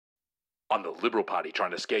I'm the Liberal Party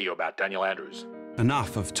trying to scare you about Daniel Andrews.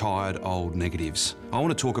 Enough of tired old negatives. I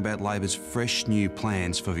want to talk about Labor's fresh new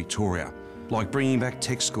plans for Victoria, like bringing back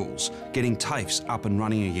tech schools, getting TAFEs up and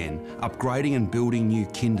running again, upgrading and building new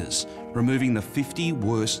kinders, removing the 50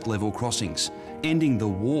 worst level crossings, ending the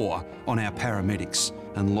war on our paramedics,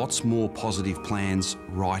 and lots more positive plans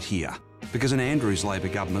right here. Because an Andrews Labor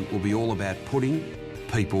government will be all about putting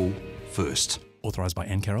people first. Authorised by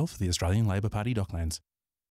Anne Carroll for the Australian Labor Party Docklands.